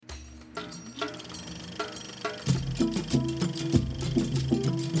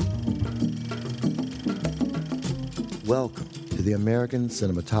Welcome to the American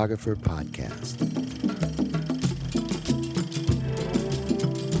Cinematographer Podcast.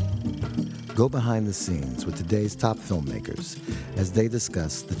 Go behind the scenes with today's top filmmakers as they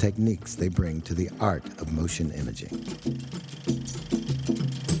discuss the techniques they bring to the art of motion imaging.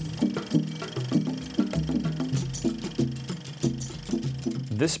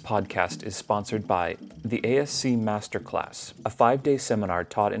 This podcast is sponsored by the ASC Masterclass, a 5-day seminar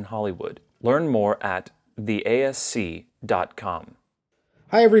taught in Hollywood. Learn more at theasc.com.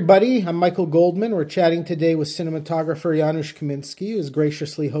 Hi, everybody. I'm Michael Goldman. We're chatting today with cinematographer Janusz Kamiński, who is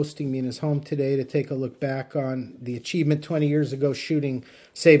graciously hosting me in his home today to take a look back on the achievement 20 years ago shooting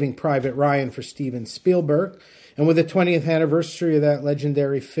Saving Private Ryan for Steven Spielberg. And with the 20th anniversary of that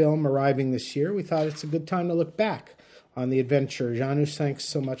legendary film arriving this year, we thought it's a good time to look back on the adventure. Janusz, thanks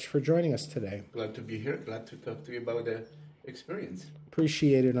so much for joining us today. Glad to be here. Glad to talk to you about the experience.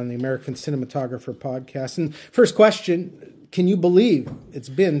 Appreciate it on the American Cinematographer Podcast. And first question, can you believe it's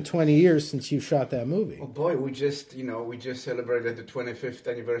been 20 years since you shot that movie? Oh boy, we just celebrated the 25th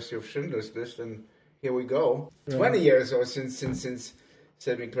anniversary of Schindler's List, and here we go. Right. 20 years or since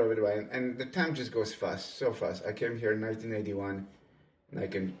Saving Private Ryan, and the time just goes fast, so fast. I came here in 1981, and I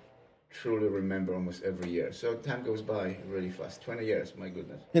can truly remember almost every year. So time goes by really fast. 20 years, my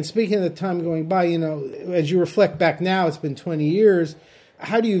goodness. And speaking of the time going by, as you reflect back now, it's been 20 years.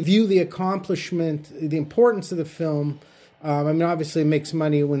 How do you view the accomplishment, the importance of the film? Obviously it makes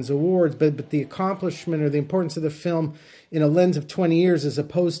money, it wins awards, but the accomplishment or the importance of the film in a lens of 20 years as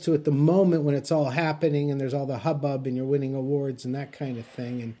opposed to at the moment when it's all happening and there's all the hubbub and you're winning awards and that kind of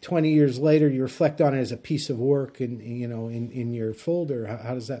thing. And 20 years later, you reflect on it as a piece of work in your folder.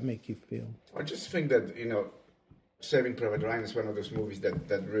 How does that make you feel? I just think that, Saving Private Ryan is one of those movies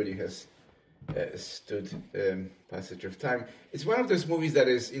that really has stood passage of time. It's one of those movies that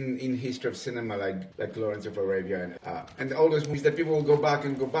is in history of cinema, like Lawrence of Arabia and all those movies that people will go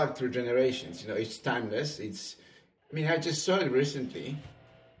back through generations. It's timeless. I just saw it recently,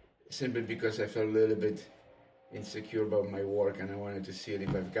 simply because I felt a little bit insecure about my work and I wanted to see it if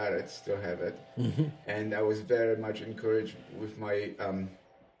I've got it, still have it. Mm-hmm. And I was very much encouraged with my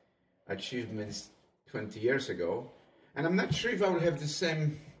achievements 20 years ago. And I'm not sure if I would have the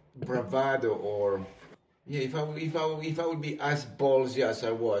same bravado or if I would be as ballsy as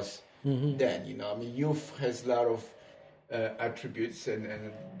I was then. Youth has a lot of attributes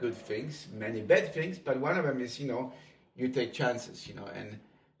and good things, many bad things, but one of them is you take chances,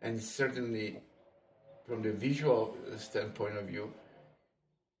 and certainly from the visual standpoint of view,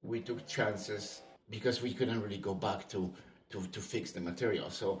 we took chances because we couldn't really go back to fix the material.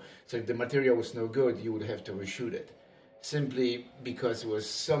 So if the material was no good, you would have to reshoot it. Simply because there was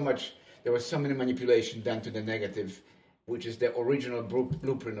so many manipulation done to the negative, which is the original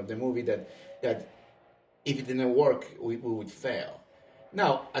blueprint of the movie, that if it didn't work, we would fail.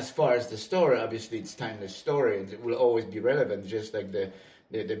 Now, as far as the story, obviously it's timeless story, and it will always be relevant, just like the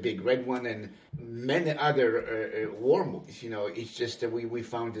Big Red One and many other war movies. It's just that we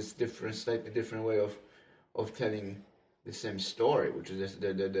found this slightly different way of telling the same story, which is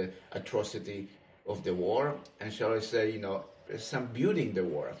the atrocity of the war, and shall I say, there's some beauty in the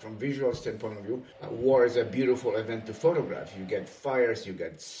war. From visual standpoint of view, war is a beautiful event to photograph. You get fires, you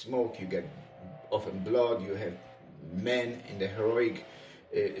get smoke, you get often blood, you have men in the heroic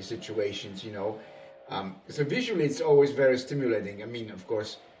situations, So visually it's always very stimulating. Of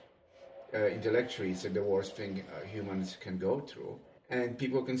course, intellectually it's the worst thing humans can go through. And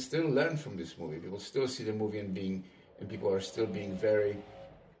people can still learn from this movie. People still see the movie and people are still being very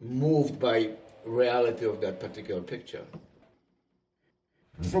moved by reality of that particular picture.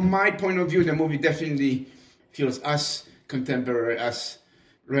 From my point of view, the movie definitely feels as contemporary, as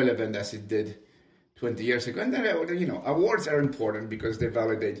relevant as it did 20 years ago. And then, awards are important because they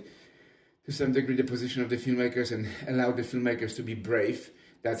validate to some degree the position of the filmmakers and allow the filmmakers to be brave.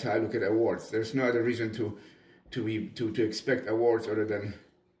 That's how I look at awards. There's no other reason to expect awards other than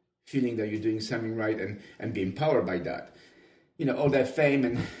feeling that you're doing something right and being empowered by that. All that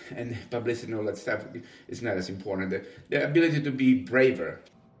fame and publicity and all that stuff is not as important. The ability to be braver.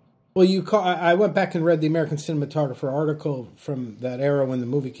 Well, I went back and read the American Cinematographer article from that era when the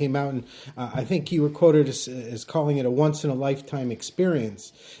movie came out, and I think you were quoted as calling it a once-in-a-lifetime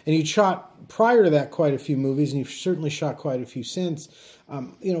experience. And you'd shot, prior to that, quite a few movies, and you've certainly shot quite a few since.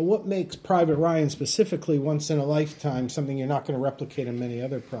 What makes Private Ryan specifically once-in-a-lifetime, something you're not going to replicate in many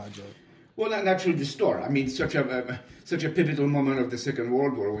other projects? Well, naturally the story. Such a pivotal moment of the Second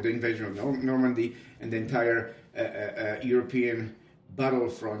World War with the invasion of Normandy and the entire European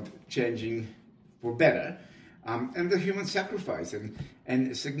battlefront changing for better, and the human sacrifice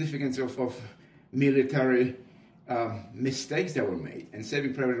and significance of military mistakes that were made. And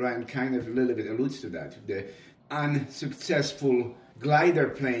Saving Private Ryan kind of a little bit alludes to that. The unsuccessful glider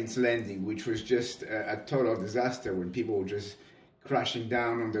planes landing, which was just a total disaster when people were just crashing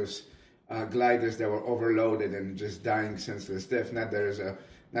down on those gliders that were overloaded and just dying senseless death. Not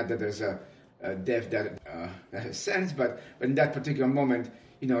that there's a death that has sense, but in that particular moment,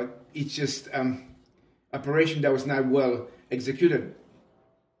 it's just operation that was not well executed.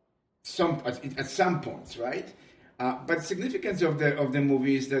 At some points, right? But significance of the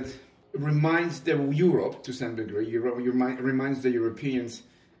movie is that it reminds Europe to some degree. Reminds the Europeans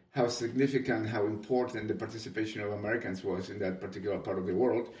how significant, how important the participation of Americans was in that particular part of the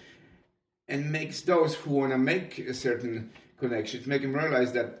world, and makes those who want to make a certain connections, make them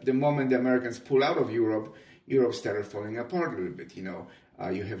realize that the moment the Americans pull out of Europe, Europe started falling apart a little bit.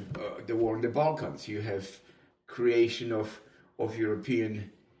 You have the war in the Balkans. You have creation of European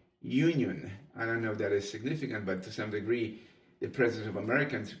Union. I don't know if that is significant, but to some degree, the presence of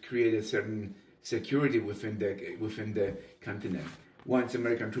Americans created certain security within the continent. Once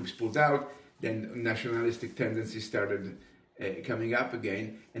American troops pulled out, then nationalistic tendencies started coming up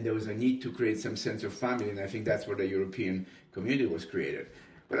again, and there was a need to create some sense of family, and I think that's where the European community was created.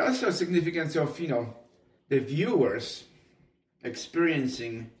 But also significance of, the viewers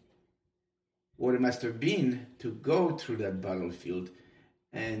experiencing what it must have been to go through that battlefield,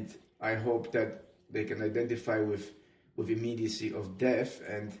 and I hope that they can identify with immediacy of death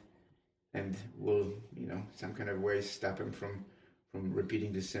and will, some kind of way stop them from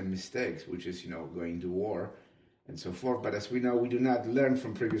repeating the same mistakes, which is, going to war and so forth. But as we know, we do not learn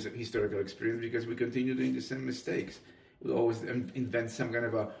from previous historical experience because we continue doing the same mistakes. We always invent some kind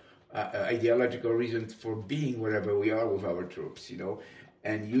of a ideological reason for being wherever we are with our troops,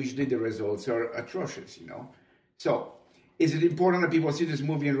 and usually the results are atrocious, So, is it important that people see this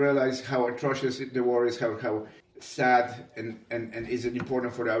movie and realize how atrocious the war is, how sad, and is it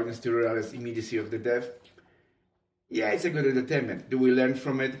important for the audience to realize immediacy of the death? Yeah, it's a good entertainment. Do we learn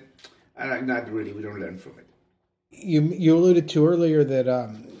from it? Not really. We don't learn from it. You alluded to earlier that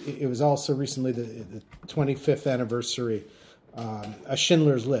it was also recently the 25th anniversary of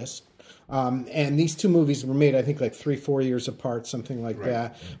Schindler's List. And these two movies were made, I think, like 3-4 years apart, something like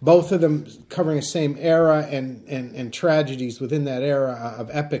that. Both of them covering the same era and tragedies within that era of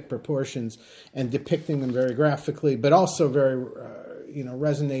epic proportions and depicting them very graphically, but also very,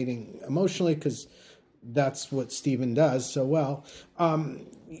 resonating emotionally because that's what Steven does so well.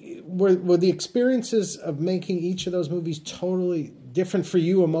 Were the experiences of making each of those movies totally different for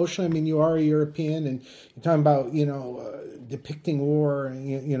you emotionally? I mean, you are a European, and you're talking about, depicting war,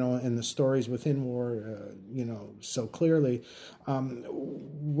 and the stories within war, so clearly.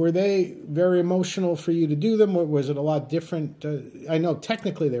 Were they very emotional for you to do them, or was it a lot different? I know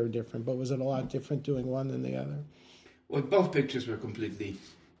technically they were different, but was it a lot different doing one than the other? Well, both pictures were completely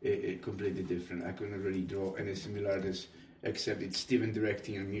different. I couldn't really draw any similarities, except it's Steven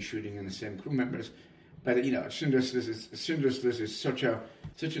directing and me shooting and the same crew members. But Schindler's List is such a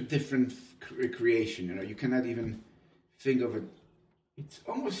different creation. You cannot even think of it. It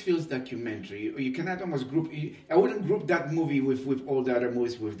almost feels documentary. You cannot almost group. I wouldn't group that movie with all the other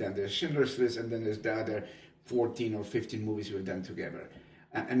movies we've done. There's Schindler's List, and then there's the other 14 or 15 movies we've done together.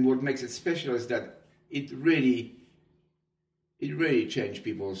 And what makes it special is that it really changed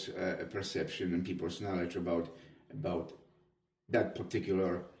people's perception and people's knowledge about that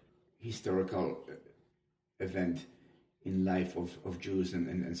particular historical event in life of Jews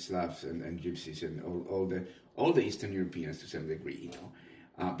and Slavs and Gypsies and all the Eastern Europeans to some degree,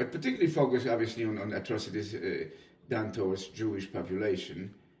 but particularly focused obviously on atrocities done towards Jewish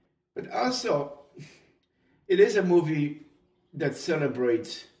population. But also, it is a movie that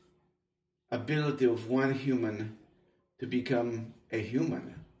celebrates ability of one human to become a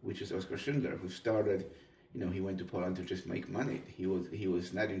human, which is Oskar Schindler, who started, he went to Poland to just make money. He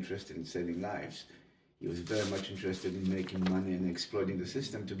was not interested in saving lives. He was very much interested in making money and exploiting the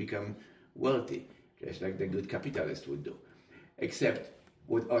system to become wealthy, just like the good capitalist would do. Except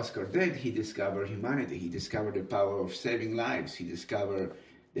what Oskar did, he discovered humanity. He discovered the power of saving lives. He discovered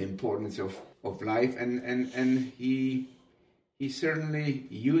the importance of life, and he certainly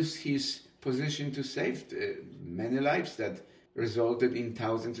used his position to save many lives that resulted in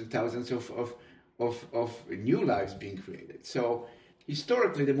thousands and thousands of new lives being created. So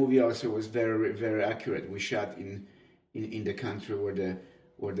historically, the movie also was very, very accurate. We shot in the country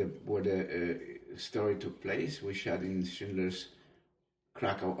where the story took place. We shot in Schindler's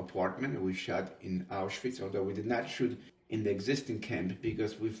Krakow apartment. We shot in Auschwitz, although we did not shoot in the existing camp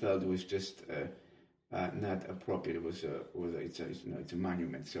because we felt it was just not appropriate. It's a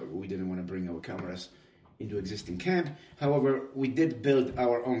monument, so we didn't want to bring our cameras into existing camp. However, we did build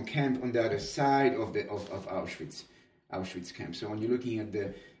our own camp on the other side of Auschwitz camp. So when you're looking at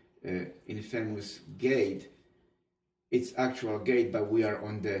the infamous gate, it's actual gate, but we are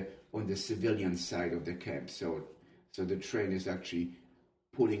on the civilian side of the camp. So the train is actually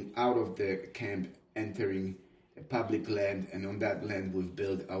pulling out of the camp, entering a public land, and on that land we've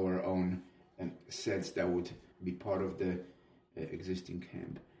built our own sets that would be part of the existing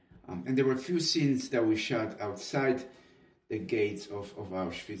camp. And there were a few scenes that we shot outside the gates of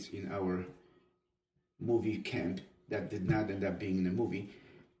Auschwitz in our movie camp that did not end up being in the movie.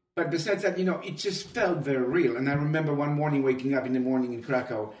 But besides that, it just felt very real. And I remember one morning waking up in the morning in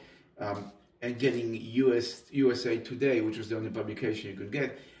Krakow and getting USA Today, which was the only publication you could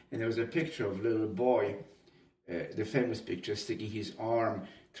get. And there was a picture of a little boy, the famous picture, sticking his arm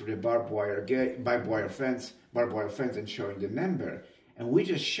through the barbed wire fence and showing the number. And we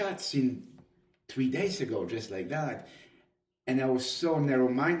just shot scene 3 days ago, just like that. And I was so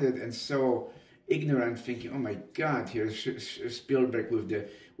narrow-minded and so ignorant, thinking, "Oh my God, here's Spielberg with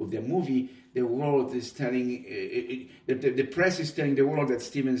the movie. The world is telling, the press is telling the world that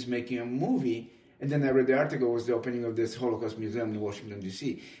Steven's making a movie." And then I read the article. It was the opening of this Holocaust Museum in Washington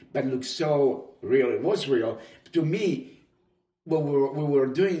D.C. But it looked so real. It was real to me. What we were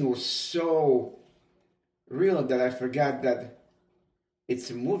doing was so real that I forgot that it's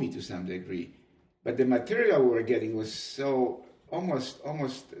a movie to some degree. But the material we were getting was so almost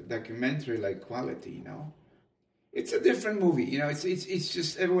documentary-like quality, It's a different movie, It's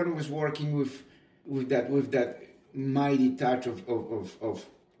just everyone was working with that mighty touch of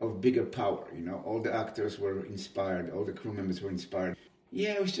bigger power, All the actors were inspired, all the crew members were inspired.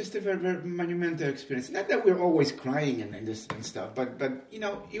 Yeah, it was just a very, very monumental experience. Not that we're always crying and stuff, but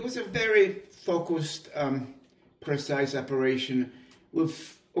it was a very focused, precise operation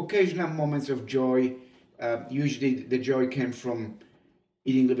with occasional moments of joy. Usually the joy came from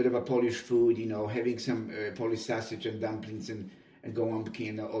eating a little bit of a Polish food, having some Polish sausage and dumplings and gołąbki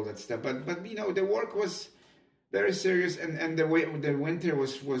and all that stuff. But the work was very serious, and the winter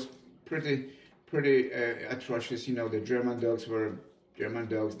was pretty atrocious. The German dogs were German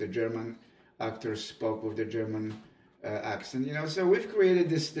dogs. The German actors spoke with the German accent. So we've created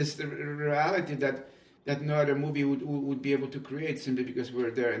this reality that no other movie would be able to create, simply because we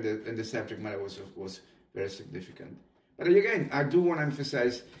were there, and the subject matter was very significant. But again, I do want to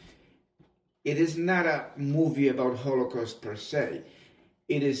emphasize, it is not a movie about Holocaust per se.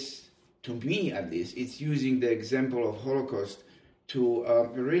 It is, to me at least, it's using the example of Holocaust to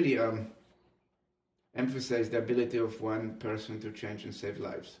really emphasize the ability of one person to change and save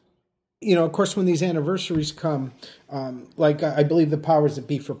lives. Of course, when these anniversaries come, like I believe the powers that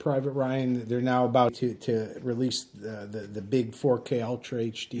be for Private Ryan, they're now about to release the big 4K Ultra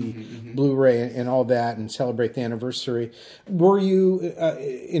HD Blu-ray and all that, and celebrate the anniversary. Were you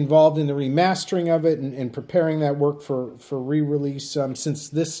involved in the remastering of it and preparing that work for re-release? Since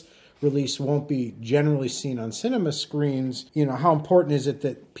this release won't be generally seen on cinema screens, how important is it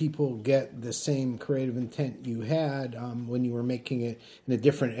that people get the same creative intent you had when you were making it in a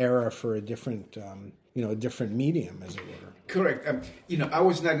different era for a different, a different medium, as it were? Correct. I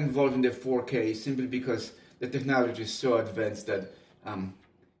was not involved in the 4K simply because the technology is so advanced that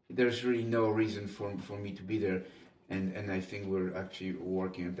there's really no reason for me to be there, and I think we're actually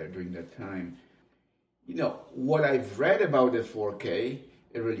working on that during that time. What I've read about the 4K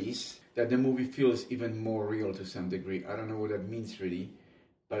release, that the movie feels even more real to some degree. I don't know what that means really,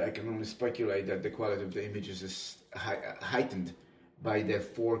 but I can only speculate that the quality of the images is heightened by the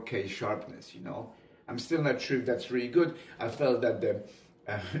 4K sharpness, I'm still not sure if that's really good. I felt that the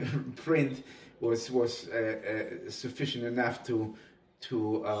print was sufficient enough to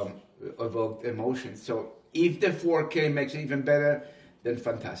evoke emotion. So if the 4K makes it even better, then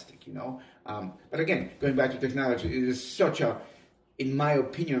fantastic, But again, going back to technology, it is such a, in my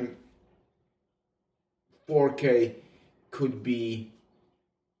opinion, 4K could be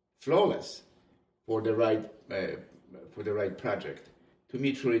flawless for the right project. To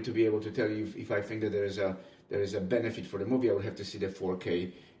me, truly, to be able to tell you if I think that there is a benefit for the movie, I would have to see the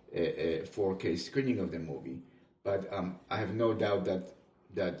 4K screening of the movie. But I have no doubt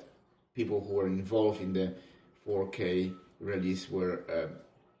that people who were involved in the 4K release were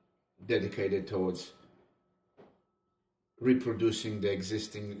dedicated towards reproducing the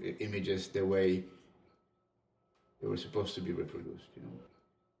existing images the way they were supposed to be reproduced,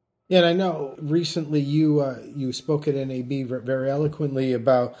 Yeah, and I know recently you spoke at NAB very eloquently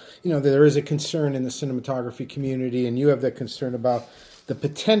about, there is a concern in the cinematography community, and you have that concern about the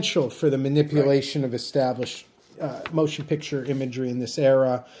potential for the manipulation of established motion picture imagery in this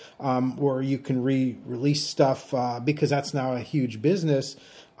era, where you can re-release stuff because that's now a huge business.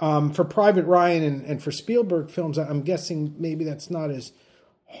 For Private Ryan and for Spielberg films, I'm guessing maybe that's not as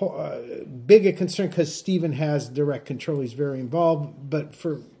big a concern because Steven has direct control. He's very involved. But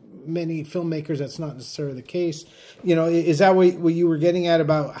for many filmmakers, that's not necessarily the case. Is that what you were getting at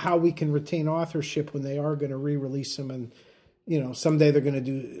about how we can retain authorship when they are going to re-release them? And, someday they're going to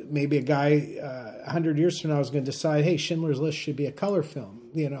do, maybe a guy 100 years from now is going to decide, hey, Schindler's List should be a color film,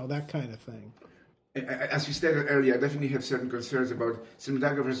 that kind of thing. As you stated earlier, I definitely have certain concerns about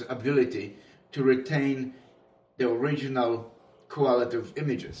cinematographers' ability to retain the original quality of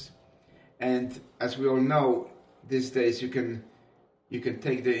images. And as we all know, these days you can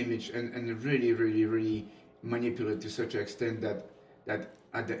take the image and really, really, really manipulate to such an extent that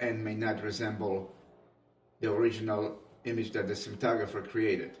at the end may not resemble the original image that the cinematographer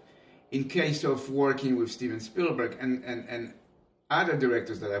created. In case of working with Steven Spielberg and other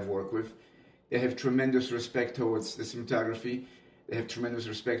directors that I've worked with, they have tremendous respect towards the cinematography. They have tremendous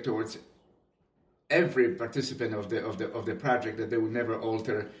respect towards every participant of the project, that they would never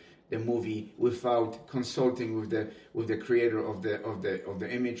alter the movie without consulting with the creator of the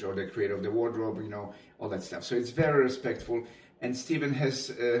image or the creator of the wardrobe, all that stuff. So it's very respectful, and Steven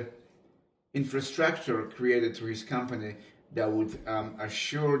has infrastructure created through his company that would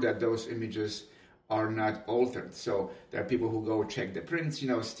assure that those images are not altered. So there are people who go check the prints.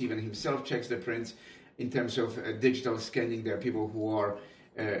 Steven himself checks the prints. In terms of digital scanning, there are people who are,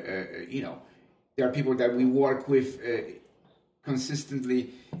 there are people that we work with consistently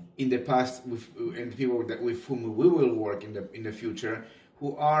in the past, and people with whom we will work in the future,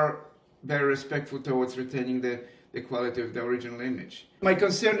 who are very respectful towards retaining the quality of the original image. My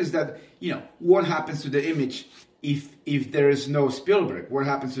concern is that, what happens to the image if there is no Spielberg? What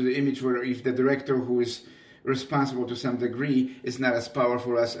happens to the image if the director, who is responsible to some degree, is not as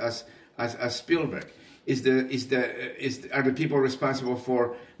powerful as Spielberg? Are the people responsible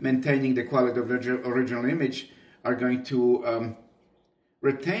for maintaining the quality of the original image are going to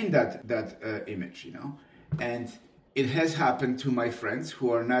retain that image? And it has happened to my friends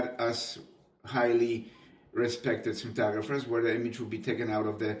who are not as highly respected cinematographers, where the image would be taken out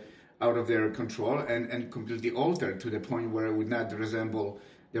of their control and completely altered to the point where it would not resemble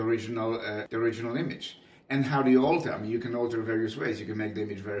the original image. And how do you alter? You can alter various ways. You can make the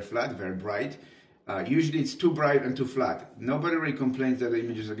image very flat, very bright. Usually it's too bright and too flat. Nobody really complains that the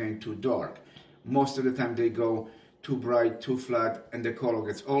images are getting too dark. Most of the time they go too bright, too flat, and the color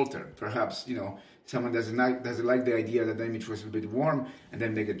gets altered. Perhaps, someone doesn't like the idea that the image was a bit warm, and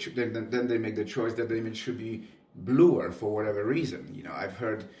then they make the choice that the image should be bluer for whatever reason. I've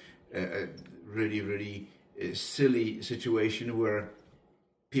heard a really, really silly situation where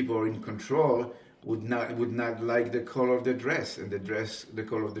people in control would not like the color of the dress, and the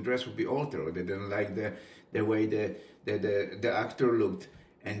color of the dress would be altered, or they didn't like the way the actor looked,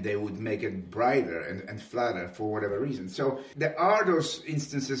 and they would make it brighter and flatter for whatever reason. So there are those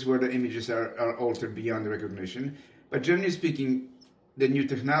instances where the images are altered beyond recognition, but generally speaking, the new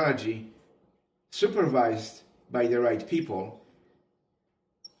technology, supervised by the right people,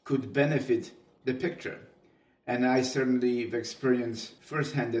 could benefit the picture. And I certainly have experienced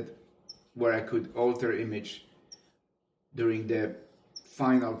firsthand where I could alter image during the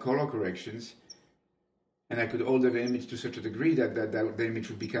final color corrections, and I could alter the image to such a degree that the image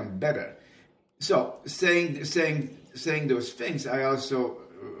would become better. So, saying those things, I also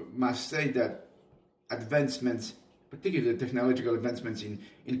must say that advancements, particularly technological advancements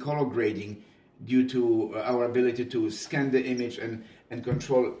in color grading, due to our ability to scan the image and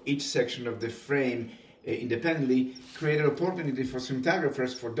control each section of the frame independently, create an opportunity for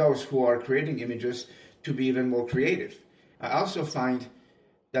cinematographers, for those who are creating images, to be even more creative. I also find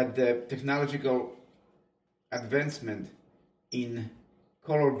that the technological advancement in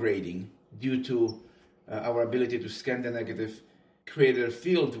color grading, due to our ability to scan the negative, created a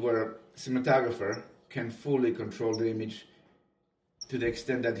field where cinematographer can fully control the image to the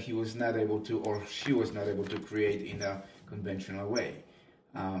extent that he was not able to, or she was not able to, create in a conventional way.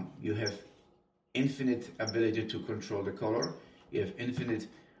 You have infinite ability to control the color. You have infinite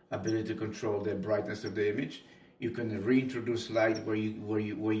ability to control the brightness of the image. You can reintroduce light where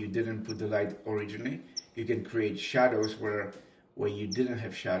you didn't put the light originally. You can create shadows where you didn't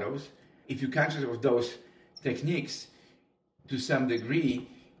have shadows. If you're conscious of those techniques, to some degree,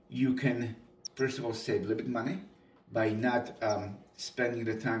 you can, first of all, save a little bit money by not spending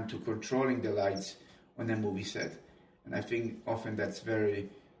the time to controlling the lights on a movie set. And I think often that's very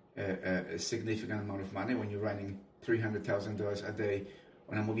a significant amount of money when you're running $300,000 a day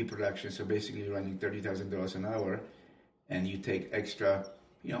on a movie production. So basically you're running $30,000 an hour, and you take extra,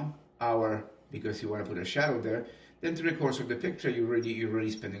 hour because you want to put a shadow there. Then through the course of the picture, you're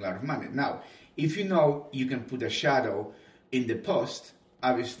really spending a lot of money. Now, if you know you can put a shadow in the post,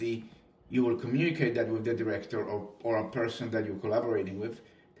 obviously you will communicate that with the director or a person that you're collaborating with,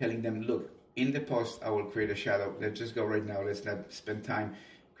 telling them, look, in the post, I will create a shadow. Let's just go right now. Let's not spend time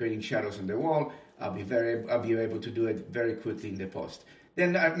creating shadows on the wall. I'll be able to do it very quickly in the post.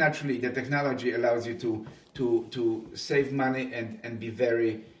 Then naturally, the technology allows you to save money and be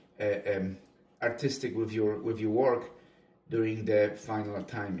very artistic with your work during the final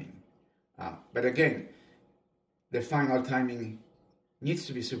timing. But again, the final timing needs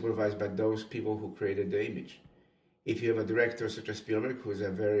to be supervised by those people who created the image. If you have a director such as Spielberg, who's a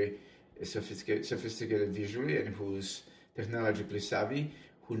very sophisticated visually and who's technologically savvy,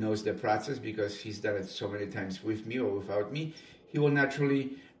 who knows the process because he's done it so many times with me or without me, he will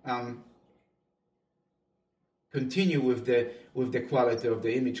naturally continue with the quality of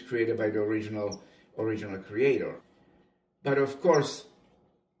the image created by the original creator. But of course,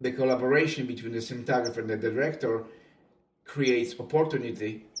 the collaboration between the cinematographer and the director creates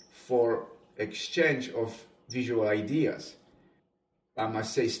opportunity for exchange of visual ideas. I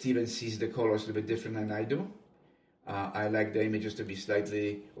must say, Steven sees the colors a little bit different than I do. I like the images to be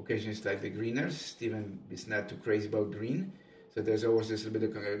occasionally slightly greener. Steven is not too crazy about green. So there's always this little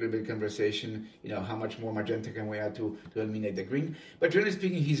bit of conversation, how much more magenta can we add to eliminate the green. But generally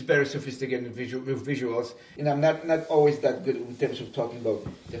speaking, he's very sophisticated with visuals. I'm not always that good in terms of talking about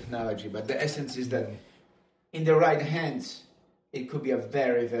technology, but the essence is that in the right hands, it could be a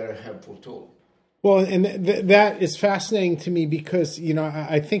very, very helpful tool. Well, and that is fascinating to me because,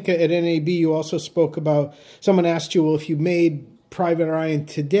 I think at NAB you also spoke about, someone asked you, well, if you made Private Ryan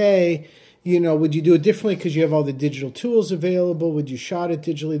today, would you do it differently because you have all the digital tools available? Would you shot it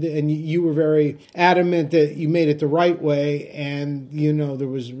digitally? And you were very adamant that you made it the right way, and, there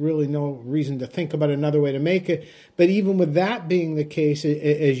was really no reason to think about another way to make it. But even with that being the case,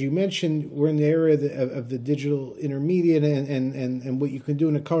 as you mentioned, we're in the area of the digital intermediate and what you can do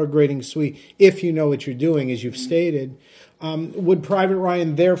in a color grading suite if you know what you're doing, as you've stated. Would Private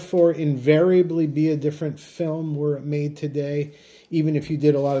Ryan therefore invariably be a different film were it made today, even if you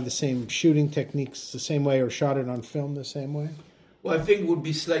did a lot of the same shooting techniques the same way or shot it on film the same way? Well, I think it would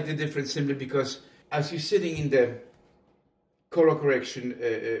be slightly different simply because as you're sitting in the color correction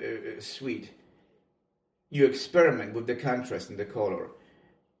suite, you experiment with the contrast and the color.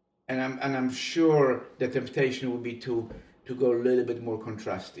 And I'm sure the temptation would be to go a little bit more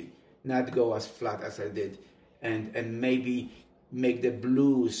contrasty, not go as flat as I did, and maybe make the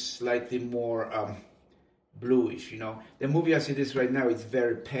blues slightly more bluish. The movie as it is right now, it's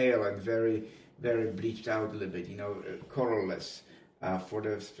very pale and very, very bleached out a little bit, colorless, for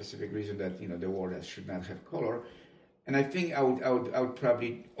the specific reason that the world should not have color. And I think I would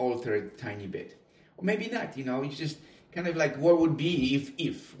probably alter it a tiny bit, or maybe not. It's just kind of like what would be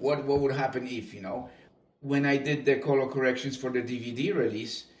if what would happen if when I did the color corrections for the DVD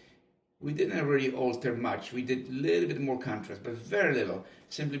release, we didn't really alter much. We did a little bit more contrast, but very little,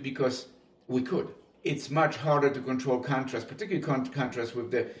 simply because we could. It's much harder to control contrast, particularly contrast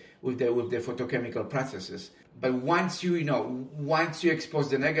with the photochemical processes. But once you expose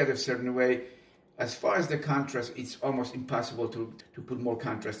the negative certain way, as far as the contrast, it's almost impossible to put more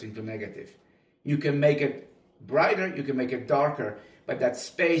contrast into negative. You can make it brighter, you can make it darker, but that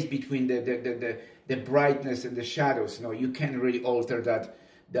space between the brightness and the shadows, you can't really alter that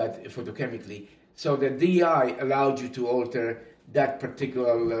photochemically. So the DI allowed you to alter that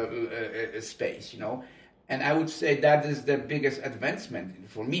particular space, And I would say that is the biggest advancement,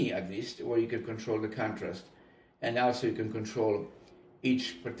 for me at least, where you can control the contrast. And also you can control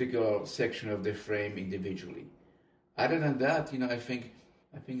each particular section of the frame individually. Other than that, I think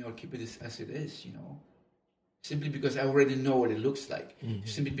I'll keep it as it is, Simply because I already know what it looks like. Mm-hmm.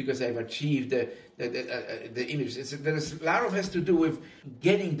 Simply because I've achieved the image. There's a lot of has to do with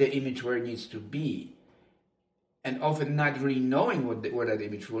getting the image where it needs to be, and often not really knowing what that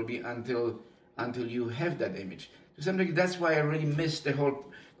image will be until you have that image. To some degree, that's why I really miss the whole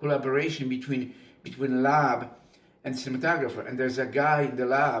collaboration between lab and cinematographer. And there's a guy in the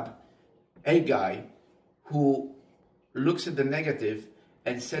lab, who looks at the negative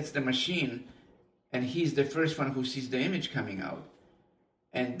and sets the machine, and he's the first one who sees the image coming out.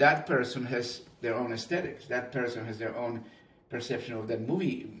 And that person has their own aesthetics. That person has their own perception of that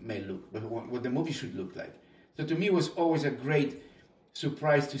movie may look, what the movie should look like. So to me, it was always a great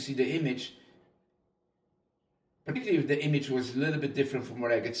surprise to see the image particularly if the image was a little bit different from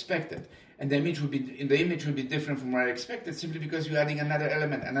what I expected. And the image would be different from what I expected simply because you're adding another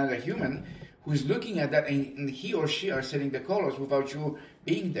element, another human who's looking at that, and he or she are setting the colors without you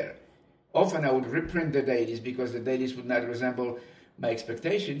being there. Often I would reprint the dailies because the dailies would not resemble my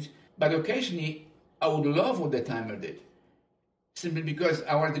expectations, but occasionally I would love what the timer did. Simply because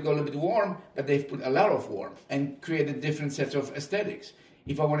I wanted to go a little bit warm, but they've put a lot of warmth and created different sets of aesthetics.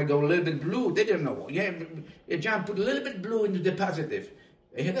 If I want to go a little bit blue, they don't know. Yeah, John put a little bit blue into the positive.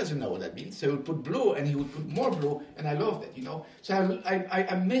 He doesn't know what that means. So he would put blue, and he would put more blue, and I loved it, So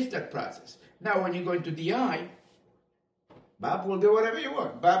I missed that process. Now, when you go into DI, Bob will do whatever you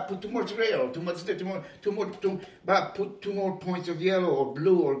want. Bob, put too much yellow, Bob, put 2 more points of yellow or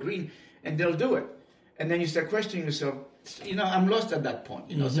blue or green, and they'll do it. And then you start questioning yourself. I'm lost at that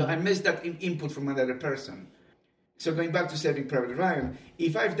point. So I missed that input from another person. So going back to Saving Private Ryan,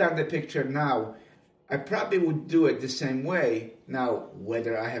 if I've done the picture now, I probably would do it the same way. Now,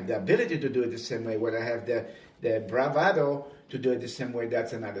 whether I have the ability to do it the same way, whether I have the bravado to do it the same way,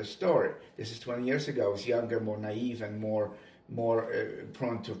 that's another story. This is 20 years ago. I was younger, more naive, and more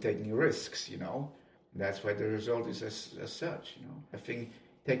prone to taking risks, That's why the result is as such, I think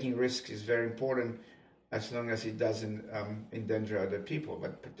taking risks is very important as long as it doesn't endanger other people.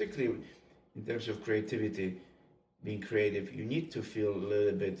 But particularly in terms of creativity, being creative, you need to feel a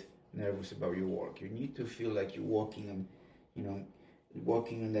little bit nervous about your work. You need to feel like you're walking on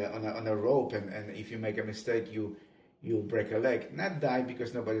a rope, and if you make a mistake, you'll break a leg. Not die,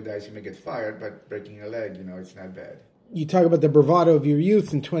 because nobody dies, you may get fired, but breaking a leg, it's not bad. You talk about the bravado of your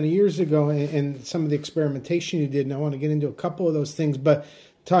youth and 20 years ago and some of the experimentation you did, and I want to get into a couple of those things, but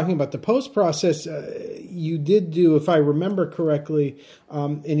talking about the post process, you did do, if I remember correctly,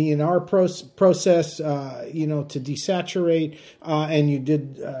 an ENR process, to desaturate, and you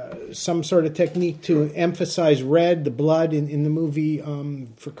did some sort of technique to emphasize red, the blood in the movie,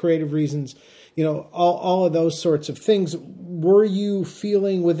 for creative reasons. All of those sorts of things. Were you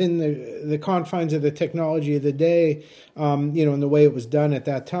feeling within the confines of the technology of the day, and the way it was done at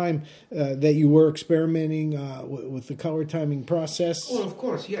that time, that you were experimenting with the color timing process? Well, of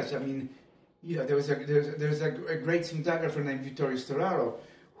course, yes. I mean, there's a great cinematographer named Vittorio Storaro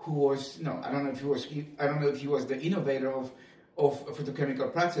who was I don't know if he was the innovator of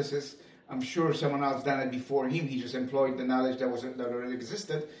photochemical processes. I'm sure someone else done it before him. He just employed the knowledge that already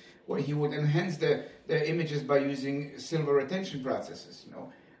existed, where he would enhance the images by using silver retention processes.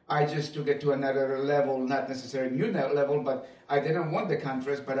 I just took it to another level, not necessarily new level, but I didn't want the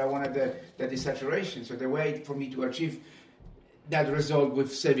contrast, but I wanted the desaturation. So the way for me to achieve that result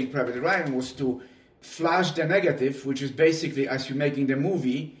with Saving Private Ryan was to flash the negative, which is basically, as you're making the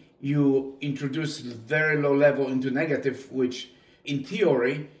movie, you introduce very low level into negative, which in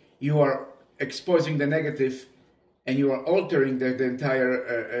theory, you are exposing the negative and you are altering the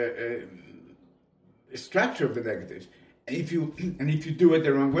entire structure of the negative. And if you do it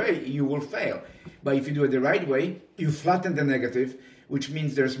the wrong way, you will fail. But if you do it the right way, you flatten the negative, which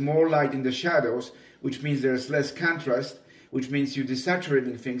means there's more light in the shadows, which means there's less contrast, which means you're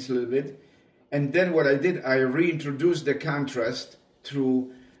desaturating things a little bit. And then what I did, I reintroduced the contrast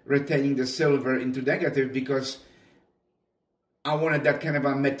through retaining the silver into negative, because I wanted that kind of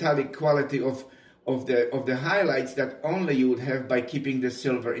a metallic quality of the highlights that only you would have by keeping the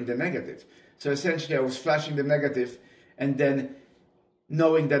silver in the negative. So essentially, I was flashing the negative, and then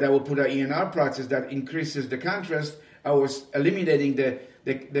knowing that I will put an ENR process that increases the contrast, I was eliminating the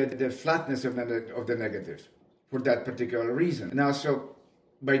flatness of the negative for that particular reason. And also,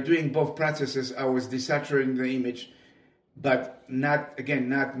 by doing both processes, I was desaturating the image, but not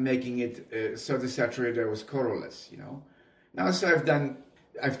making it so desaturated that it was colorless. Now, so I've done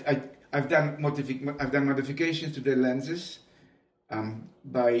modifications to the lenses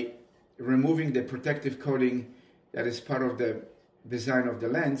by removing the protective coating that is part of the design of the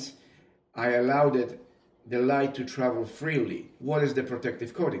lens. I allowed the light to travel freely. What is the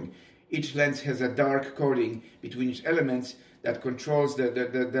protective coating? Each lens has a dark coating between each elements that controls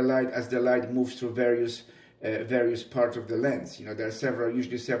the light as the light moves through various parts of the lens. There are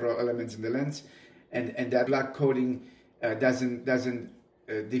usually several elements in the lens, and that black coating doesn't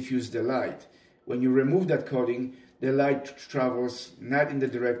diffuse the light. When you remove that coating, the light travels not in the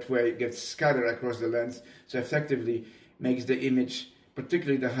direct way, it gets scattered across the lens, so effectively makes the image,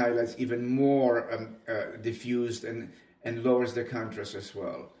 particularly the highlights, even more diffused and lowers the contrast as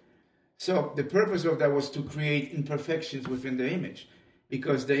well. So the purpose of that was to create imperfections within the image,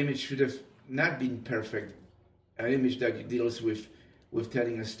 because the image should have not been perfect. An image that deals with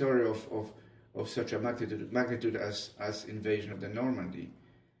telling a story of such a magnitude as Invasion of the Normandy.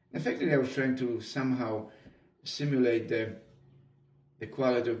 Effectively, I was trying to somehow simulate the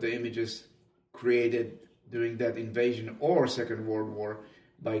quality of the images created during that invasion or Second World War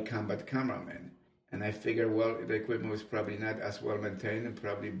by combat cameramen. And I figured, well, the equipment was probably not as well maintained and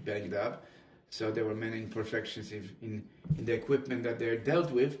probably banged up. So there were many imperfections in the equipment that they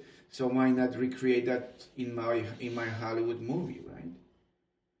dealt with. So why not recreate that in my Hollywood movie, right?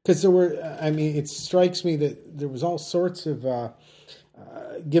 Because there were, it strikes me that there was all sorts of,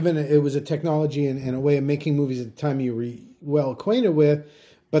 given it was a technology and a way of making movies at the time you were well acquainted with,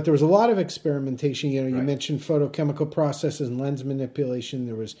 but there was a lot of experimentation. You mentioned photochemical processes and lens manipulation.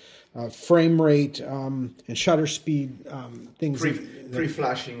 There was frame rate and shutter speed things.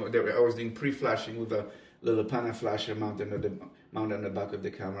 Pre-flashing. I was doing pre-flashing with a little pana flasher mounted on the back of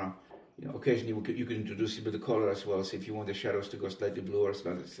the camera. Occasionally you can introduce it with the color as well. So if you want the shadows to go slightly bluer,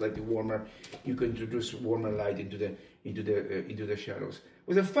 slightly warmer, you can introduce warmer light into the shadows. It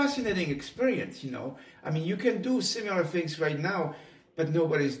was a fascinating experience. You can do similar things right now, but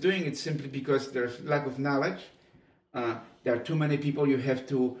nobody's doing it simply because there's lack of knowledge. There are too many people you have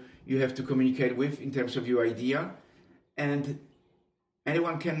to communicate with in terms of your idea, and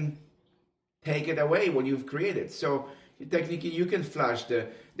anyone can take it away what you've created. So technically, you can flash the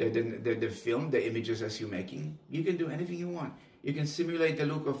film, the images as you're making. You can do anything you want. You can simulate the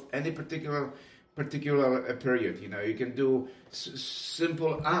look of any particular period. You can do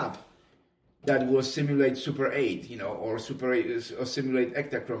simple app that will simulate Super 8, or Super 8 or simulate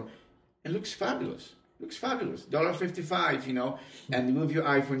Ektachrome. It looks fabulous. $1.55, and with your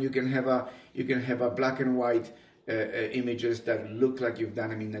iPhone you can have a black and white images that look like you've done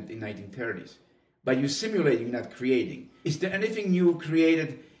them in the 1930s. But you're simulating, not creating. Is there anything new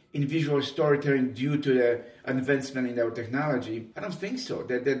created in visual storytelling due to the advancement in our technology? I don't think so.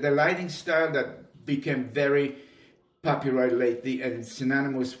 The lighting style that became very popular lately and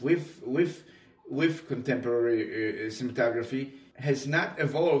synonymous with contemporary cinematography has not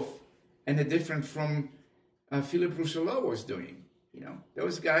evolved any different from Philippe Rousselot was doing.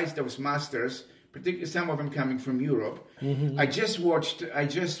 Those guys, those masters, particularly some of them coming from Europe. Mm-hmm. I just watched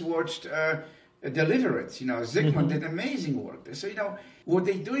Deliverance. Zygmunt did amazing work. So what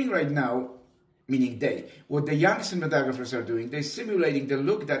they're doing right now, meaning what the young cinematographers are doing, they're simulating the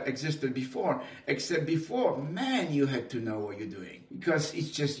look that existed before. Except before, man, you had to know what you're doing, because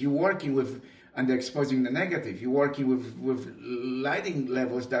it's just you're working with underexposing the negative. You're working with lighting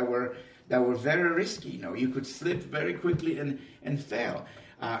levels that were very risky. You could slip very quickly and fail.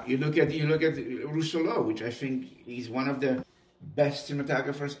 You look at Rousselot, which I think is one of the best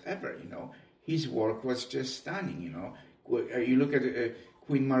cinematographers ever. His work was just stunning. You look at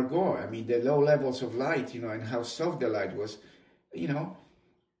Queen Margot. The low levels of light, and how soft the light was. It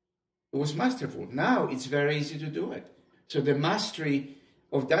was masterful. Now it's very easy to do it. So the mastery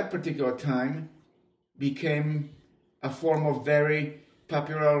of that particular time became a form of very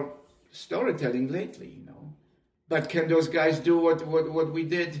popular storytelling lately, But can those guys do what we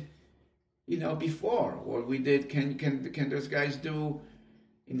did, before? What we did, can those guys do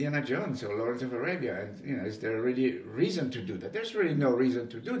Indiana Jones or Lawrence of Arabia? And, is there really reason to do that? There's really no reason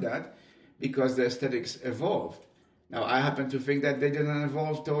to do that, because the aesthetics evolved. Now, I happen to think that they didn't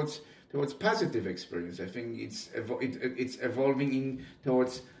evolve towards positive experience. I think it's evolving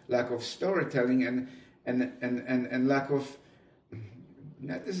towards lack of storytelling and lack of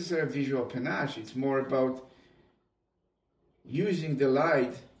not necessarily visual panache. It's more about using the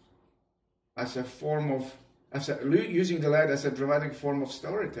light as a dramatic form of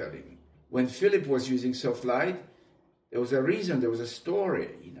storytelling. When Philip was using soft light, there was a reason, there was a story.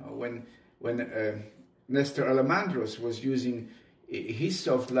 When Nestor Alamandros was using his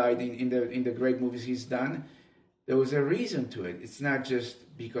soft light in the great movies he's done, there was a reason to it. It's not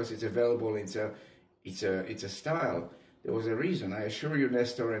just because it's available. It's a style. There was a reason. I assure you,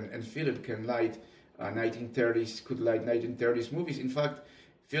 Nestor and Philip can light 1930s movies. In fact,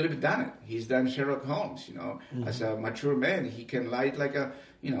 Philip done it. He's done Sherlock Holmes. As a mature man, he can light like a.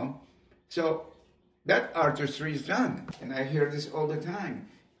 So that artistry is done, and I hear this all the time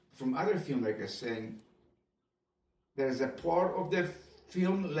from other filmmakers saying there's a part of the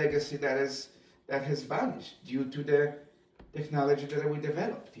film legacy that has vanished due to the technology that we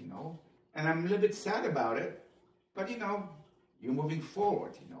developed, And I'm a little bit sad about it, but you're moving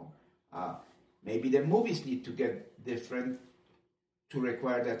forward, Maybe the movies need to get different to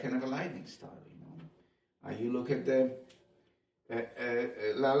require that kind of a lighting style, You look at the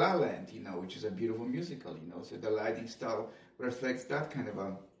La La Land, which is a beautiful musical, So the lighting style reflects that kind of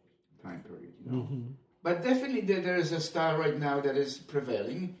a time period, Mm-hmm. But definitely there is a style right now that is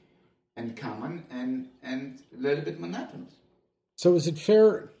prevailing and common and a little bit monotonous. So is it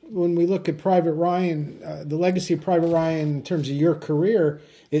fair when we look at Private Ryan, the legacy of Private Ryan in terms of your career,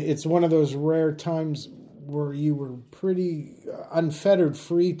 it's one of those rare times where you were pretty unfettered,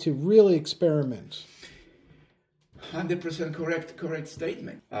 free to really experiment? 100% correct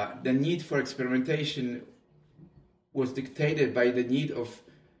statement. The need for experimentation was dictated by the need of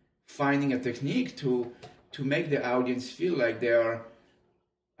finding a technique to make the audience feel like they are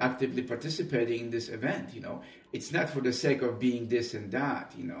actively participating in this event. It's not for the sake of being this and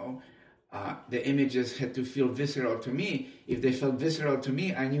that. The images had to feel visceral to me. If they felt visceral to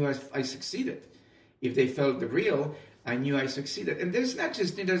me, I knew I succeeded. If they felt real, I knew I succeeded. And there's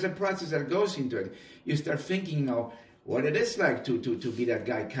a process that goes into it. You start thinking, what it is like to be that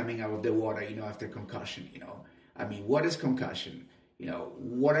guy coming out of the water, after concussion, I mean, what is concussion?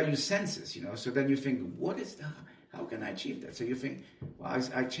 What are your senses, So then you think, how can I achieve that? So you think, well,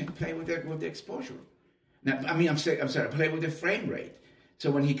 I play with the exposure. Now, I'm sorry, play with the frame rate.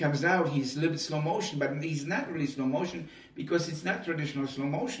 So when he comes out, he's a little bit slow motion, but he's not really slow motion because it's not traditional slow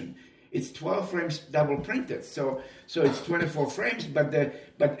motion. It's 12 frames double printed. So it's 24 frames, but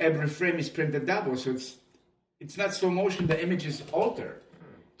every frame is printed double. So it's not slow motion. The image is altered,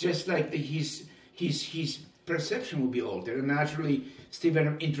 just like his perception will be altered. And naturally,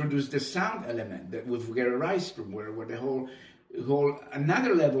 Steven introduced the sound element that with Gary Rice Room, where the whole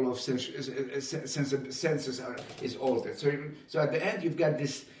another level of senses is altered. So at the end, you've got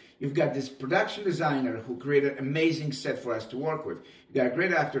this production designer who created an amazing set for us to work with. You got a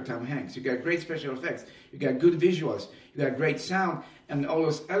great actor, Tom Hanks. You got great special effects. You got good visuals. You got great sound, and all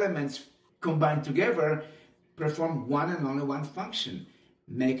those elements combined together perform one and only one function: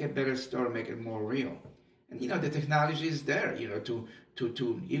 make a better story, make it more real. And the technology is there.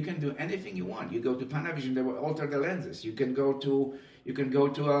 To you can do anything you want. You go to Panavision, they will alter the lenses. You can go to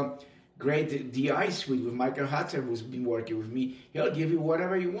a great DI suite with Michael Hutzer, who's been working with me. He'll give you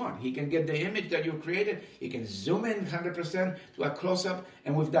whatever you want. He can get the image that you created. He can zoom in 100% to a close-up,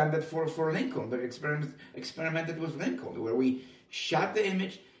 and we've done that for Lincoln. We experimented with Lincoln, where we shot the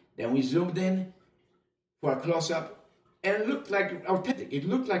image, then we zoomed in for a close-up, and it looked like authentic. It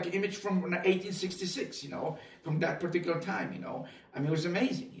looked like an image from 1866, from that particular time, I mean, it was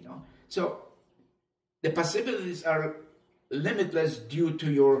amazing, So the possibilities are limitless due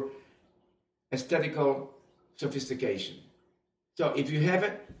to your aesthetical sophistication. So if you have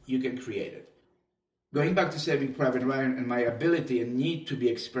it, you can create it. Going back to Saving Private Ryan and my ability and need to be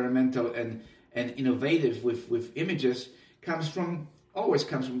experimental and innovative with images always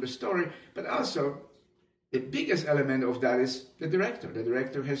comes from the story, but also the biggest element of that is the director. The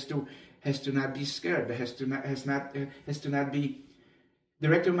director has to not be scared.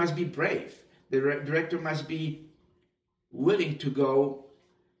 Director must be brave. The director must be willing to go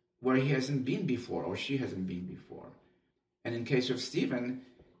where he hasn't been before or she hasn't been before. And in case of Steven,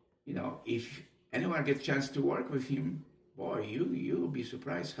 if anyone gets a chance to work with him, boy, you'll be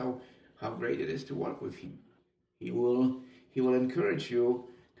surprised how great it is to work with him. He will encourage you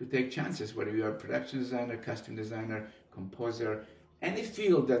to take chances, whether you are a production designer, costume designer, composer, any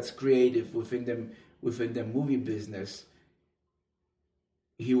field that's creative within the movie business.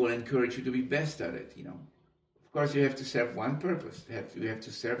 He will encourage you to be best at it. Of course, you have to serve one purpose. You have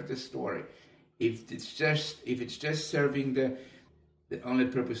to serve the story. If it's just serving the only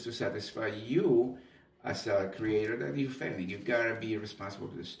purpose to satisfy you as a creator, then you're failing. You've got to be responsible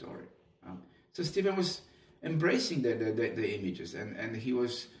for the story. So Steven was embracing the images, and he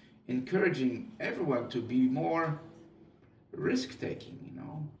was encouraging everyone to be more risk-taking.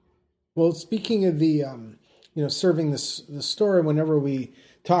 Well, speaking of the serving the story, whenever we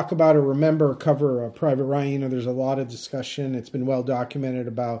talk about or remember or cover Private Ryan, there's a lot of discussion. It's been well documented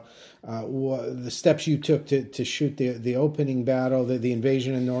about the steps you took to shoot the opening battle, the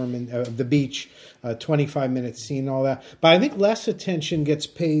invasion of the beach, 25-minute scene, all that. But I think less attention gets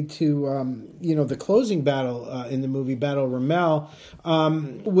paid to the closing battle in the movie Battle of Ramel,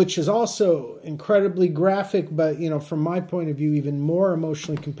 which is also incredibly graphic, but from my point of view, even more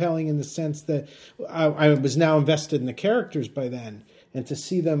emotionally compelling in the sense that I was now invested in the characters by then. And to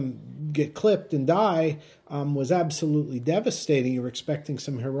see them get clipped and die was absolutely devastating. You were expecting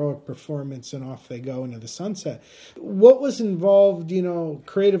some heroic performance, and off they go into the sunset. What was involved,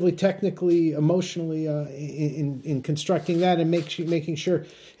 creatively, technically, emotionally, in constructing that and making sure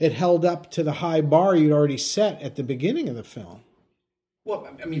it held up to the high bar you'd already set at the beginning of the film? Well,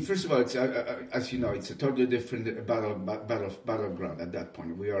 I mean, first of all, it's as you know, it's a totally different battleground at that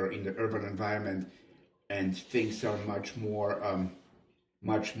point. We are in the urban environment, and things are much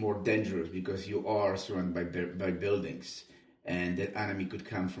more dangerous because you are surrounded by buildings, and the enemy could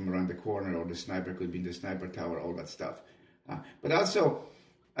come from around the corner, or the sniper could be in the sniper tower, all that stuff. But also,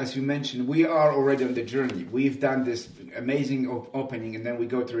 as you mentioned, we are already on the journey. We've done this amazing opening, and then we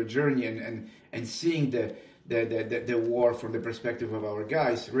go through a journey and seeing the war from the perspective of our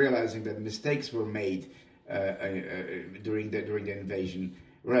guys, realizing that mistakes were made during the invasion.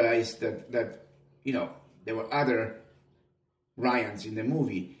 Realized that there were other Ryans in the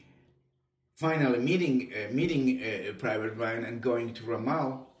movie. Finally, meeting Private Ryan and going to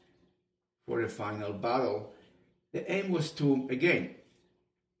Ramal for the final battle. The aim was to again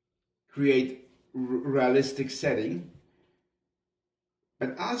create realistic setting,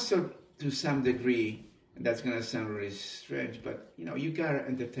 but also to some degree, and that's going to sound really strange, but you gotta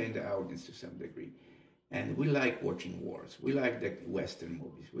entertain the audience to some degree. And we like watching wars. We like the Western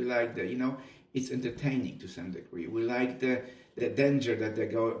movies. We like it's entertaining to some degree. We like the danger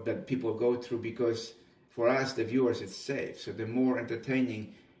that people go through, because for us, the viewers, it's safe. So the more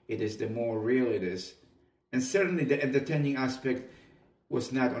entertaining it is, the more real it is. And certainly the entertaining aspect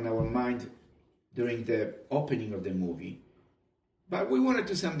was not on our mind during the opening of the movie, but we wanted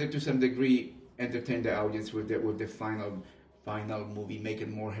to some degree entertain the audience with the final movie, make it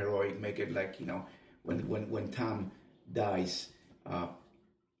more heroic, make it like when Tom dies,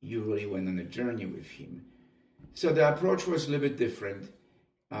 you really went on a journey with him. So the approach was a little bit different.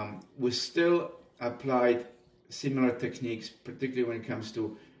 We still applied similar techniques, particularly when it comes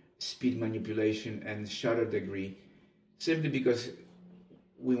to speed manipulation and shutter degree, simply because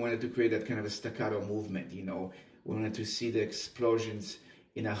we wanted to create that kind of a staccato movement. We wanted to see the explosions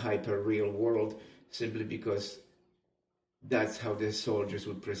in a hyper-real world, simply because that's how the soldiers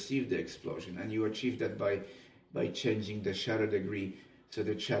would perceive the explosion. And you achieve that by changing the shutter degree so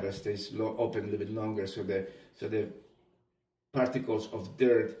the shutter stays open a little bit longer, so the particles of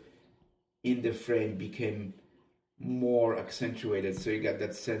dirt in the frame became more accentuated, so you got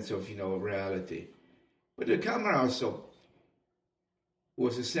that sense of reality. But the camera also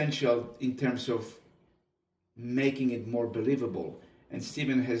was essential in terms of making it more believable. And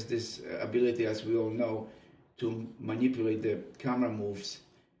Steven has this ability, as we all know, to manipulate the camera moves,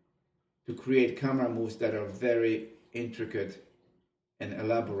 to create camera moves that are very intricate and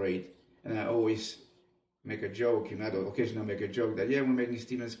elaborate. And I always make a joke, occasionally make a joke that, we're making a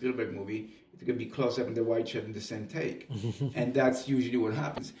Steven Spielberg movie, it's going to be close up in the white shot in the same take. And that's usually what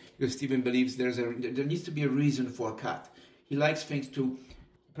happens, because Steven believes there needs to be a reason for a cut. He likes things to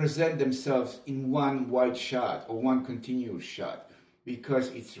present themselves in one wide shot or one continuous shot, because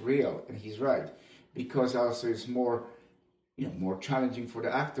it's real, and he's right. Because also it's more challenging for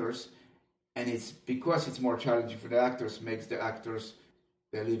the actors, and it's because it's more challenging for the actors makes the actors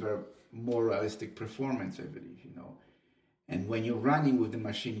deliver more realistic performance, I believe. And when you're running with the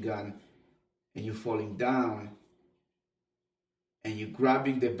machine gun and you're falling down and you're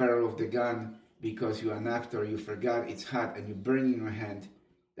grabbing the barrel of the gun because you're an actor, you forgot it's hot and you're burning your hand.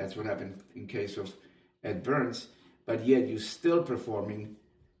 That's what happened in case of Ed Burns. But yet you're still performing.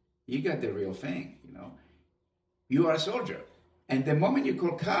 You got the real thing, You are a soldier. And the moment you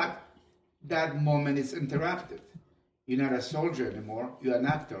call cut, that moment is interrupted. You're not a soldier anymore. You're an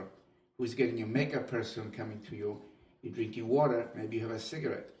actor who's getting a makeup person coming to you. You're drinking water. Maybe you have a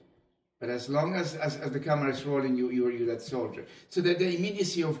cigarette. But as long as the camera is rolling, you're that soldier. So that the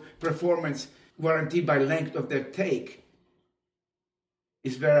immediacy of performance guaranteed by length of the take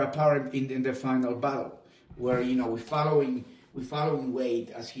is very apparent in the final battle, where we're following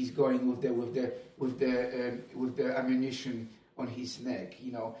Wade as he's going with the ammunition on his neck.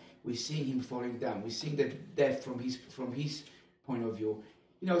 We're seeing him falling down. We're seeing the death from his point of view.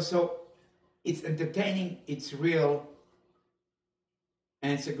 So it's entertaining, it's real,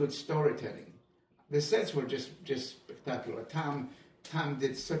 and it's a good storytelling. The sets were just spectacular. Tom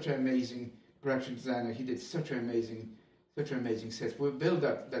did such an amazing production designer. He did such amazing sets. We built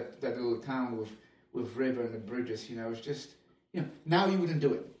that little town with river and the bridges. It's just now you wouldn't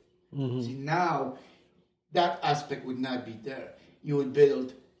do it. Mm-hmm. See, now that aspect would not be there. You would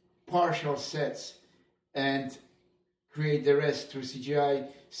build partial sets and create the rest through CGI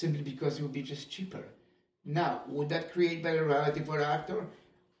simply because it would be just cheaper. Now, would that create better reality for the actor?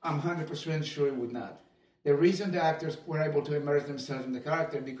 I'm 100% sure it would not. The reason the actors were able to immerse themselves in the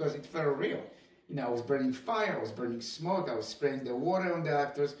character because it felt real. I was burning fire, I was burning smoke, I was spraying the water on the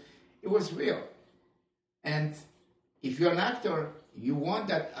actors. It was real. And if you're an actor, you want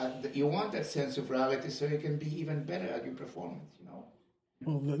that sense of reality so you can be even better at your performance.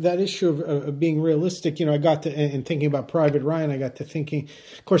 Well, that issue of being realistic, I got to, in thinking about Private Ryan, I got to thinking,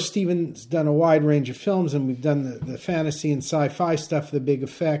 of course, Steven's done a wide range of films, and we've done the fantasy and sci-fi stuff, the big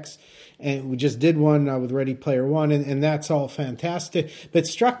effects, and we just did one with Ready Player One, and that's all fantastic. But it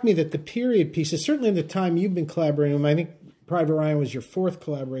struck me that the period pieces, certainly in the time you've been collaborating with him, I think Private Ryan was your fourth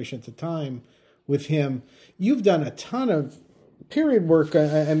collaboration at the time with him. You've done a ton of period work.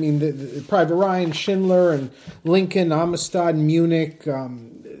 I mean, the Private Ryan, Schindler, and Lincoln, Amistad, Munich,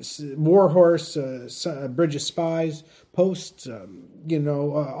 Warhorse, Bridge of Spies, Post,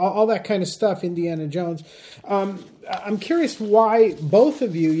 all that kind of stuff, Indiana Jones. I'm curious why both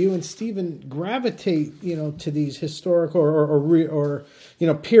of you and Stephen, gravitate, to these historical or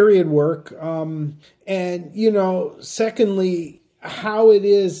period work. And, secondly, how it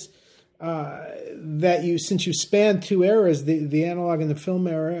is that since you span two eras, the analog and the film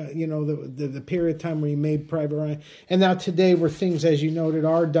era, the period of time where you made Private Ryan, and now today where things, as you noted,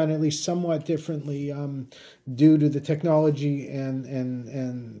 are done at least somewhat differently due to the technology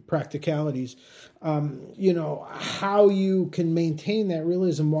and practicalities. How you can maintain that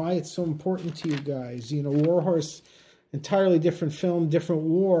realism, why it's so important to you guys. Warhorse, entirely different film, different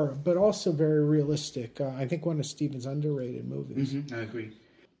war, but also very realistic. I think one of Stephen's underrated movies. Mm-hmm, I agree.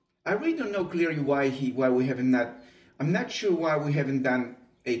 I really don't know clearly why we haven't not. I'm not sure why we haven't done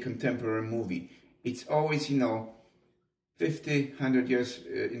a contemporary movie. It's always 50, 100 years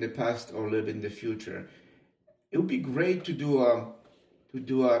in the past or a little bit in the future. It would be great to do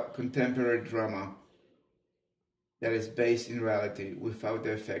a contemporary drama that is based in reality without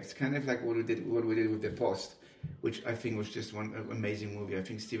the effects, kind of like what we did with The Post, which I think was just one amazing movie. I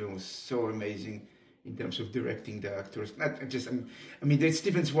think Stephen was so amazing in terms of directing the actors. Not just,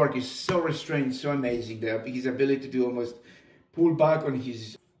 Stephen's work is so restrained, so amazing. His ability to almost pull back on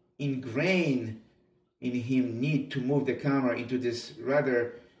his ingrained in him need to move the camera into this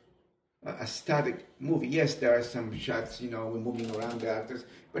rather a static movie. Yes, there are some shots, we're moving around the actors,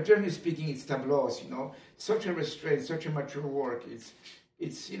 but generally speaking, it's tableaus. Such a restraint, such a mature work. It's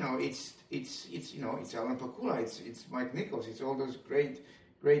Alan Pakula, it's Mike Nichols, it's all those great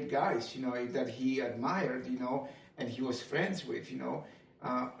guys, that he admired, and he was friends with, He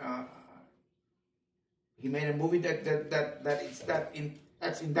made a movie that's in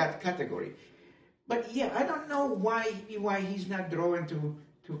that category. But yeah, I don't know why he's not drawn to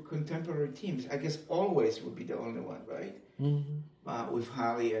contemporary themes. I guess Always would be the only one, right? Mm-hmm. With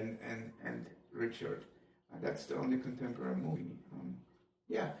Holly and Richard. That's the only contemporary movie.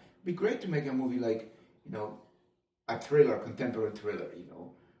 Yeah, it'd be great to make a movie like, a thriller, contemporary thriller,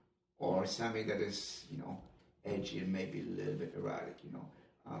 or something that is, edgy and maybe a little bit erotic,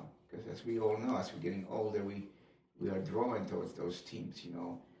 because as we all know, as we're getting older, we are drawn towards those themes,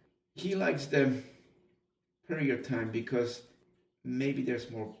 He likes the period time because maybe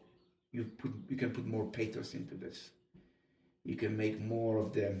there's more, you can put more pathos into this. You can make more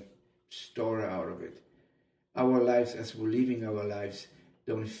of the story out of it. Our lives, as we're living our lives,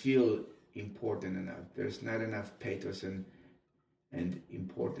 don't feel important enough. There's not enough pathos and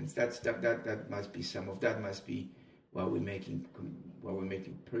importance. That must be must be why we're making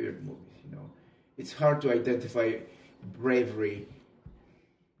period movies. It's hard to identify bravery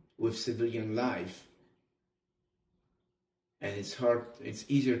with civilian life, and it's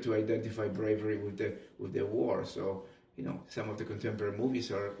easier to identify bravery with the war. So some of the contemporary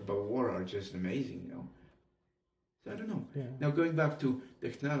movies about war are just amazing. So I don't know. Yeah. Now going back to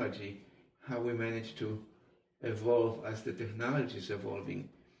technology, how we manage to evolve as the technology is evolving.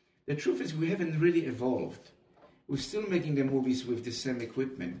 The truth is we haven't really evolved. We're still making the movies with the same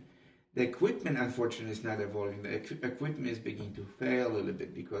equipment. The equipment, unfortunately, is not evolving. The equipment is beginning to fail a little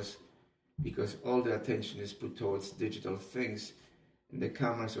bit because all the attention is put towards digital things, and the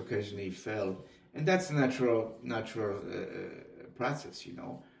cameras occasionally fail. And that's a natural process,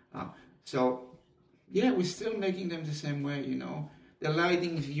 So, yeah, we're still making them the same way, The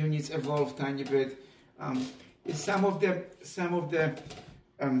lighting units evolve tiny bit. Some of the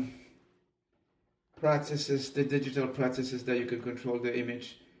processes, the digital processes that you can control the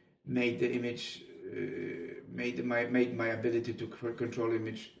image, made my ability to control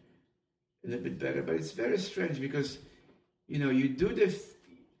image a little bit better. But it's very strange because, you do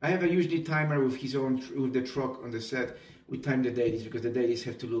I have a usually timer with the truck on the set. We time the dailies because the dailies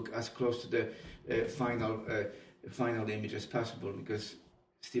have to look as close to the final image as possible because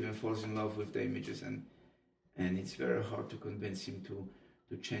Stephen falls in love with the images and it's very hard to convince him to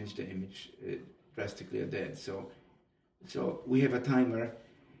change the image drastically at the end. So we have a timer,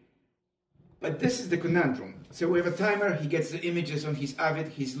 but this is the conundrum. So we have a timer, he gets the images on his Avid,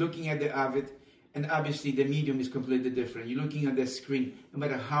 he's looking at the Avid, and obviously the medium is completely different. You're looking at the screen, no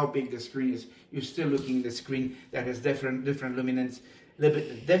matter how big the screen is, you're still looking at the screen that has different luminance,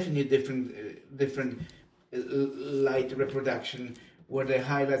 definitely different light reproduction, where the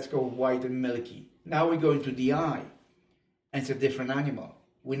highlights go white and milky. Now we go into the eye, and it's a different animal.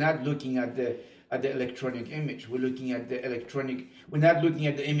 We're not looking at the at the electronic image. We're looking at the electronic. We're not looking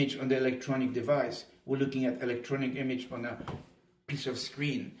at the image on the electronic device. We're looking at electronic image on a piece of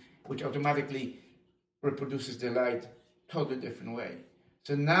screen, which automatically reproduces the light totally different way.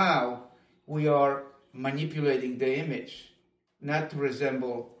 So now we are manipulating the image not to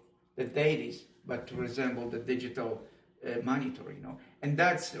resemble the deities, but to resemble the digital monitor, and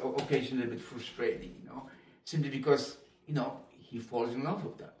that's occasionally a bit frustrating, simply because, he falls in love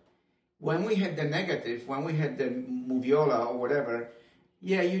with that. When we had the negative, when we had the moviola or whatever,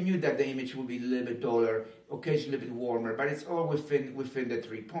 yeah, you knew that the image would be a little bit duller, occasionally a bit warmer, but it's all within the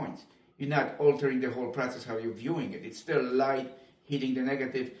 3 points. You're not altering the whole process how you're viewing it. It's still light hitting the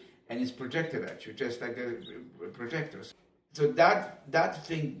negative, and it's projected at you, just like the projectors. So that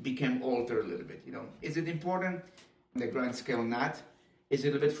thing became altered a little bit, Is it important? On the grand scale, not. Is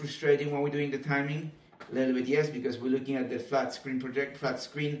it a bit frustrating when we're doing the timing? A little bit, yes, because we're looking at the flat screen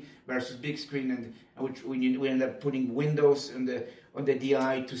versus big screen, and which we end up putting windows on the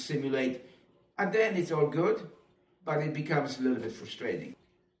DI to simulate. At the end, it's all good, but it becomes a little bit frustrating.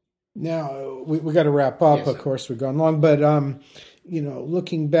 Now, we got to wrap up. Yes, of course, we've gone long, but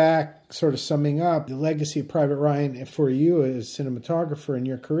looking back, sort of summing up the legacy of Private Ryan for you as cinematographer in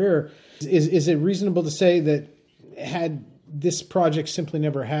your career, is it reasonable to say that had this project simply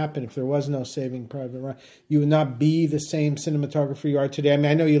never happened, if there was no Saving Private Ryan, you would not be the same cinematographer you are today? I mean,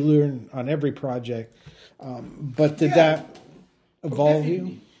 I know you learn on every project, but did that evolve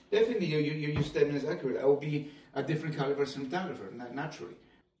you? Definitely, your statement is accurate. I will be a different caliber cinematographer, naturally.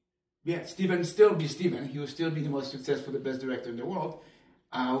 Yeah, Steven will still be Steven. He will still be the most successful, the best director in the world.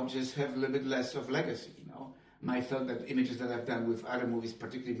 I'll just have a little bit less of legacy, I felt that images that I've done with other movies,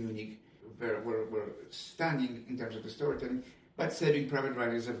 particularly Munich, were stunning in terms of the storytelling. But Saving Private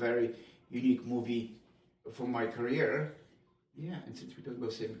Ryan is a very unique movie for my career. Yeah, and since we talk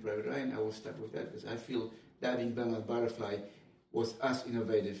about Saving Private Ryan, I will start with that, because I feel Diving Bell and Butterfly was as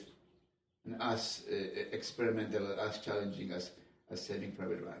innovative and as experimental, as challenging as Saving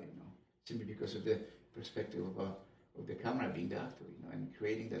Private Ryan, simply because of the perspective of the camera being the actor, and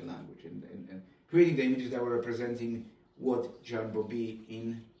creating that language and creating the images that were representing what John Bobby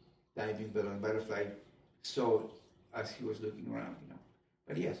in Diving Bell and Butterfly saw as he was looking around,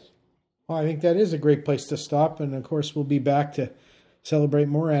 But yes. Well, I think that is a great place to stop, and of course we'll be back to celebrate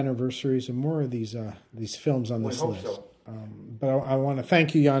more anniversaries and more of these films on this list. So. But I want to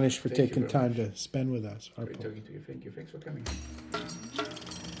thank you, Janusz, for taking time to spend with us. Great talking to you. Thank you. Thanks for coming.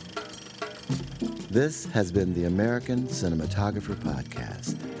 This has been the American Cinematographer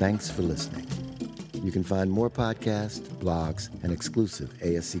Podcast. Thanks for listening. You can find more podcasts, blogs, and exclusive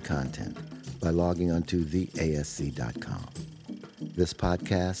ASC content by logging onto theasc.com. This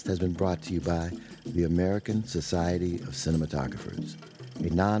podcast has been brought to you by the American Society of Cinematographers, a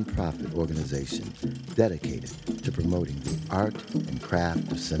nonprofit organization dedicated to promoting the art and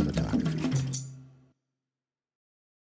craft of cinematography.